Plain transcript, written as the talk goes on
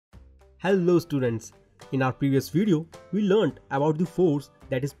Hello students, in our previous video, we learnt about the force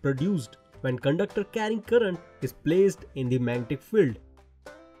that is produced when conductor carrying current is placed in the magnetic field.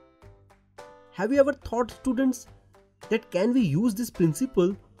 Have you ever thought, students, that can we use this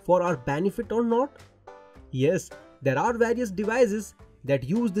principle for our benefit or not? Yes, there are various devices that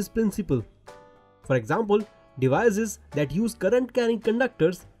use this principle. For example, devices that use current carrying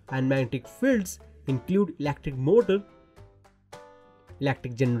conductors and magnetic fields include electric motor,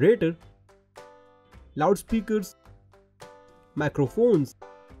 electric generator, loudspeakers, microphones,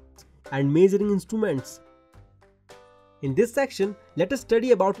 and measuring instruments. In this section, let us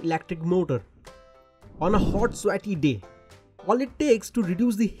study about electric motor. On a hot sweaty day, all it takes to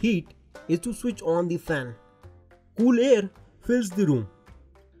reduce the heat is to switch on the fan. Cool air fills the room.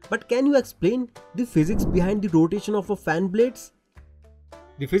 But can you explain the physics behind the rotation of a fan blades?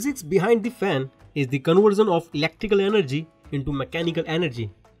 The physics behind the fan is the conversion of electrical energy into mechanical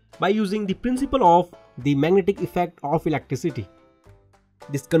energy by using the principle of the magnetic effect of electricity.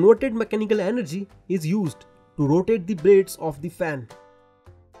 This converted mechanical energy is used to rotate the blades of the fan.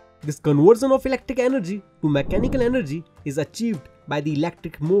 This conversion of electric energy to mechanical energy is achieved by the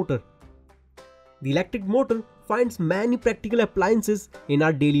electric motor. The electric motor finds many practical appliances in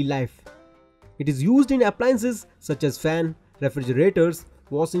our daily life. It is used in appliances such as fan, refrigerators,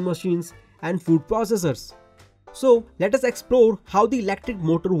 washing machines, and food processors. So let us explore how the electric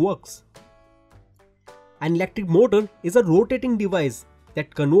motor works. An electric motor is a rotating device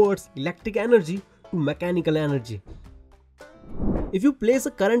that converts electric energy to mechanical energy. If you place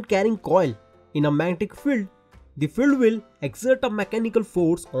a current carrying coil in a magnetic field, the field will exert a mechanical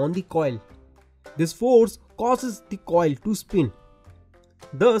force on the coil. This force causes the coil to spin.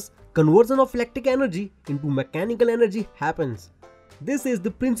 Thus, conversion of electric energy into mechanical energy happens. This is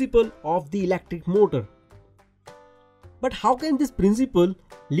the principle of the electric motor. But how can this principle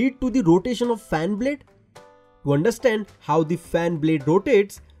lead to the rotation of fan blade? To understand how the fan blade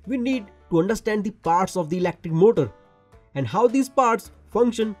rotates, we need to understand the parts of the electric motor and how these parts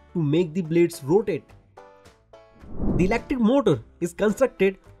function to make the blades rotate. The electric motor is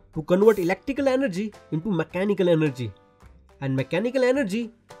constructed to convert electrical energy into mechanical energy and mechanical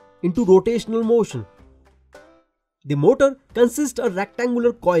energy into rotational motion. The motor consists of a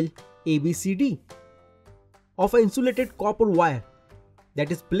rectangular coil ABCD of an insulated copper wire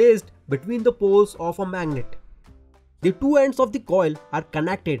that is placed between the poles of a magnet. The two ends of the coil are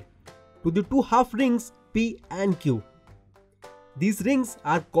connected to the two half rings P and Q. These rings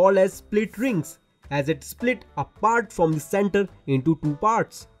are called as split rings as it split apart from the center into two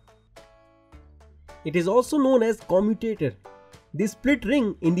parts. It is also known as commutator. The split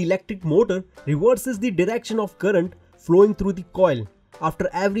ring in the electric motor reverses the direction of current flowing through the coil after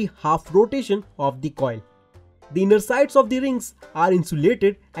every half rotation of the coil. The inner sides of the rings are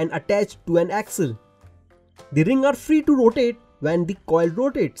insulated and attached to an axle. The rings are free to rotate when the coil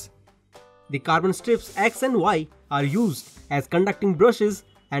rotates. The carbon strips X and Y are used as conducting brushes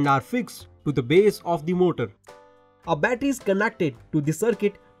and are fixed to the base of the motor. A battery is connected to the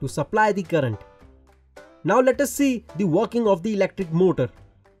circuit to supply the current. Now let us see the working of the electric motor.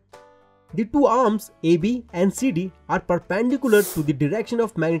 The two arms AB and CD are perpendicular to the direction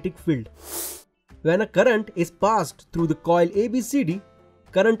of magnetic field. When a current is passed through the coil ABCD,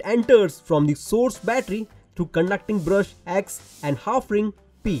 current enters from the source battery through conducting brush X and half ring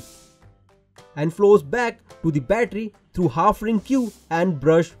P and flows back to the battery through half ring Q and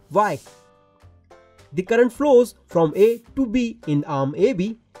brush Y. The current flows from A to B in arm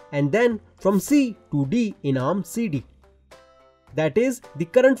AB and then from C to D in arm CD. That is, the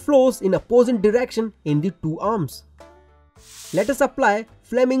current flows in opposite direction in the two arms. Let us apply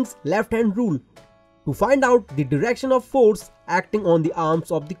Fleming's left-hand rule to find out the direction of force acting on the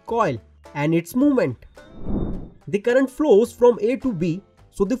arms of the coil and its movement. The current flows from A to B,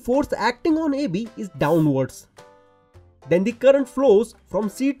 so the force acting on AB is downwards. Then the current flows from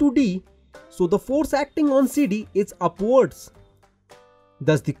C to D, so the force acting on CD is upwards.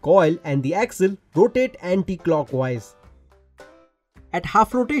 Thus the coil and the axle rotate anti-clockwise. At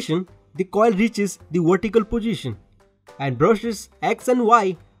half rotation, the coil reaches the vertical position and brushes X and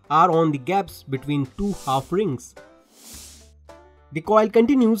Y are on the gaps between two half rings. The coil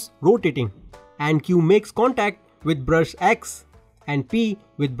continues rotating and Q makes contact with brush X and P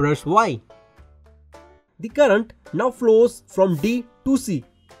with brush Y. The current now flows from D to C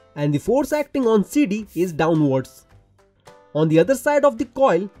and the force acting on CD is downwards. On the other side of the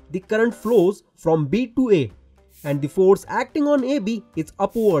coil, the current flows from B to A and the force acting on AB is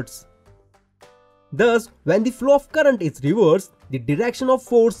upwards. Thus, when the flow of current is reversed, the direction of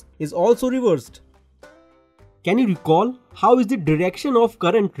force is also reversed. Can you recall how is the direction of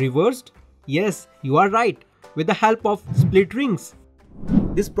current reversed? Yes, you are right, with the help of split rings.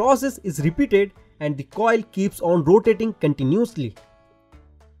 This process is repeated and the coil keeps on rotating continuously.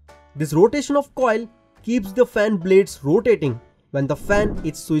 This rotation of coil keeps the fan blades rotating when the fan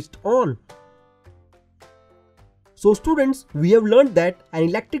is switched on. So students, we have learned that an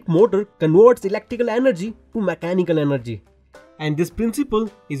electric motor converts electrical energy to mechanical energy. And this principle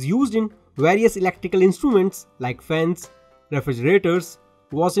is used in various electrical instruments like fans, refrigerators,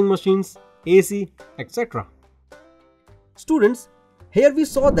 washing machines, AC, etc. Students, here we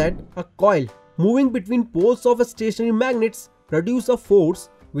saw that a coil moving between poles of a stationary magnets produce a force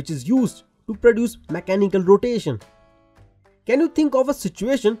which is used to produce mechanical rotation. Can you think of a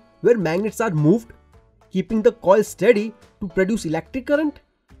situation where magnets are moved, keeping the coil steady to produce electric current?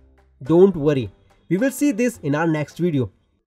 Don't worry, we will see this in our next video.